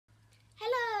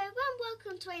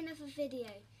to another video.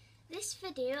 This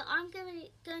video I'm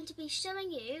going to be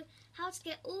showing you how to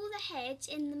get all the heads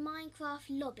in the Minecraft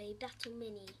Lobby Battle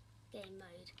Mini game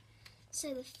mode.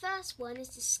 So the first one is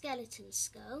the skeleton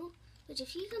skull, which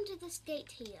if you come to this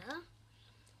gate here,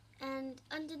 and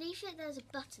underneath it there's a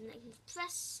button that you can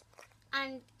press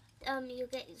and you'll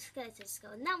get your skeleton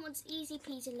skull, and that one's easy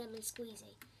peasy lemon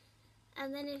squeezy.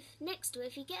 And then if next to it,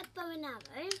 if you get a bow and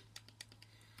arrow,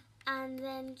 and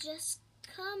then just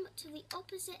come to the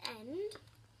opposite end,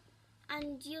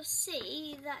 and you'll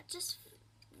see that just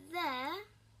there,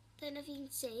 don't know if you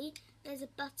can see, there's a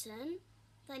button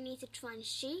that you need to try and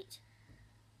shoot.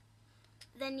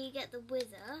 Then you get the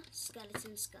wither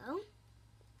skeleton skull.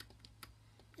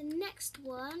 The next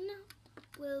one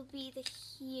will be the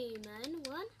human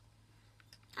one,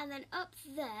 and then up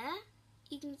there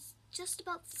you can just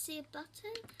about see a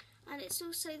button, and it's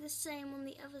also the same on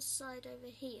the other side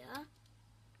over here,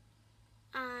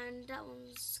 and that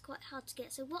one's quite hard to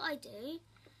get. So what I do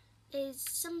is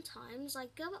sometimes I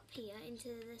go up here into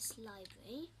this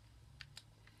library,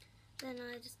 then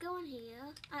I just go on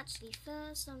here. Actually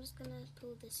first I'm just going to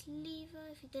pull this lever.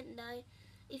 If you didn't know,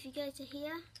 if you go to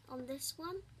here on this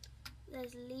one,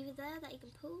 there's a lever there that you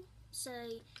can pull, so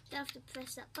you don't have to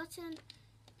press that button.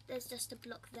 There's just a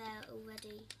block there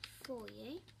already for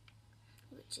you,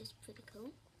 which is pretty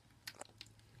cool.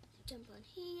 Jump on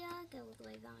here, go all the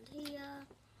way around here.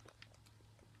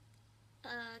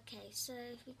 Okay, so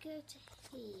if we go to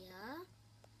here,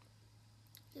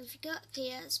 if you go up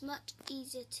here, it's much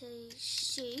easier to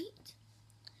shoot.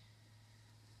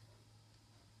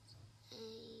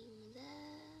 Aim there.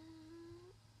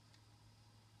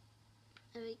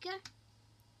 There we go.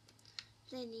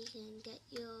 Then you can get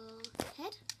your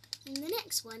head. And the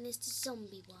next one is the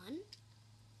zombie one.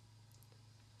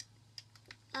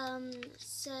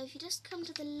 So if you just come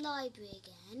to the library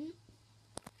again,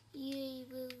 you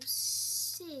will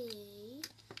see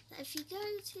that if you go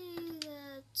to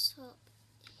the top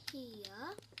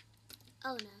here,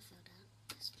 oh no, I fell down.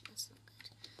 That's not good.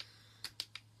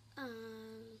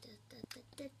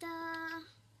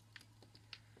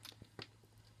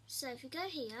 So if you go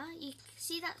here, you can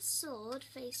see that sword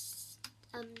face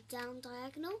down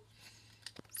diagonal.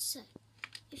 So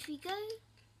if you go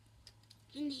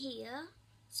in here,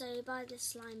 so by the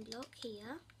slime block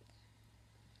here,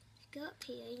 go up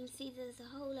here, you can see there's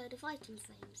a whole load of item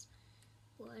frames.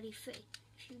 Well, only 3.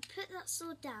 If you put that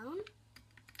sword down,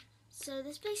 so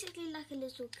there's basically like a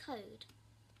little code.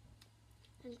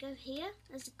 And go here,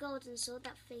 there's a golden sword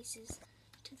that faces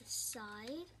to the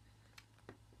side.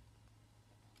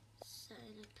 So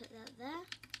I'm going to put that there.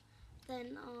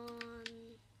 Then on,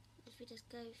 if we just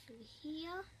go through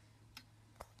here,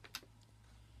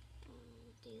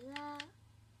 do that.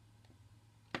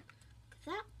 Look at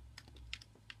that.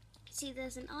 See,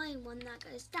 there's an iron one that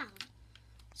goes down.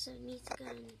 So we need to go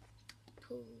and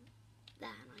pull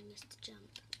that, and I missed a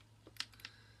jump.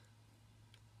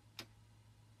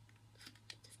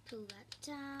 Just pull that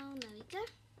down, there we go.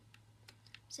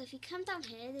 So if you come down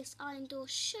here, this iron door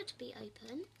should be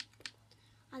open.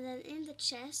 And then in the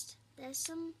chest, there's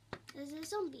a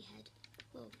zombie head.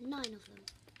 Well, 9 of them.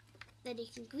 Then you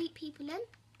can greet people in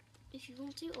if you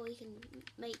want to, or you can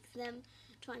make them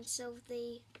try and solve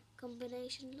the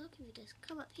combination lock. If you just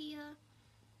come up here,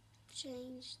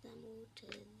 change them all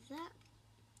to that,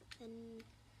 then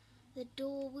the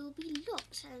door will be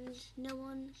locked and no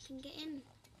one can get in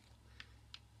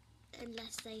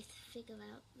unless they figure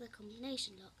out the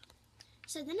combination lock.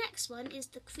 So the next one is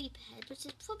the creeper head, which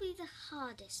is probably the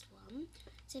hardest one.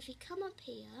 So if you come up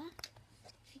here,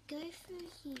 if you go through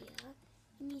here,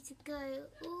 you need to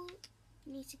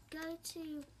go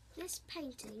to this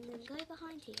painting, then go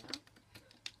behind here,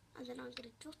 and then I'm going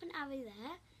to drop an arrow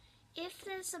there. If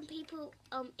there's some people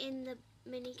in the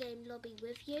minigame lobby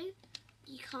with you,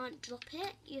 you can't drop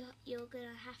it. You're going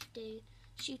to have to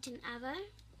shoot an arrow,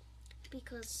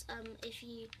 because if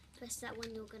you press that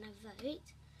one, you're going to vote.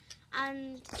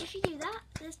 And if you do that,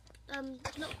 this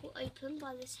block will open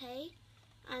by this hay,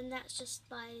 and that's just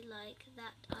by like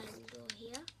that iron door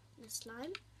here, the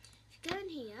slime. If you go in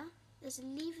here, there's a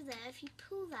lever there. If you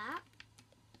pull that,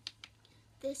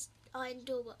 this iron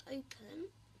door will open.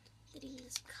 Then you can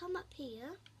just come up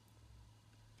here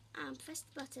and press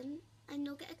the button, and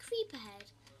you'll get a creeper head.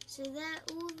 So there are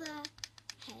all the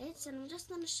heads, and I'm just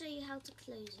going to show you how to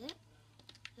close it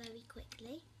very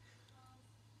quickly.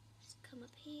 Come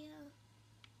up here,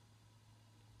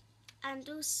 and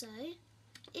also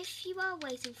if you are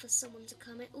waiting for someone to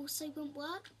come, it also won't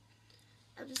work.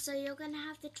 So you're going to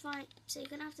have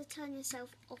to turn yourself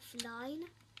offline,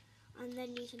 and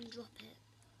then you can drop it.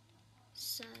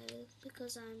 So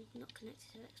because I'm not connected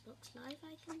to Xbox Live,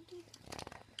 I can do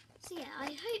that. So yeah, I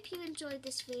hope you enjoyed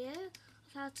this video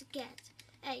of how to get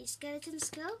a skeleton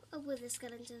skull, a wither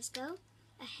skeleton skull,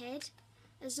 a head,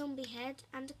 a zombie head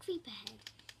and a creeper head.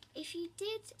 If you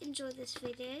did enjoy this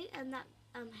video and that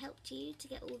helped you to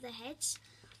get all the heads,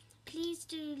 please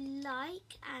do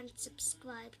like and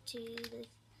subscribe to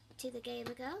the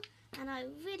Gamer Girl, and I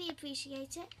really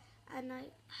appreciate it, and I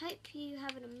hope you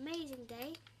have an amazing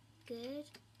day. Good,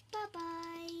 bye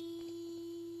bye.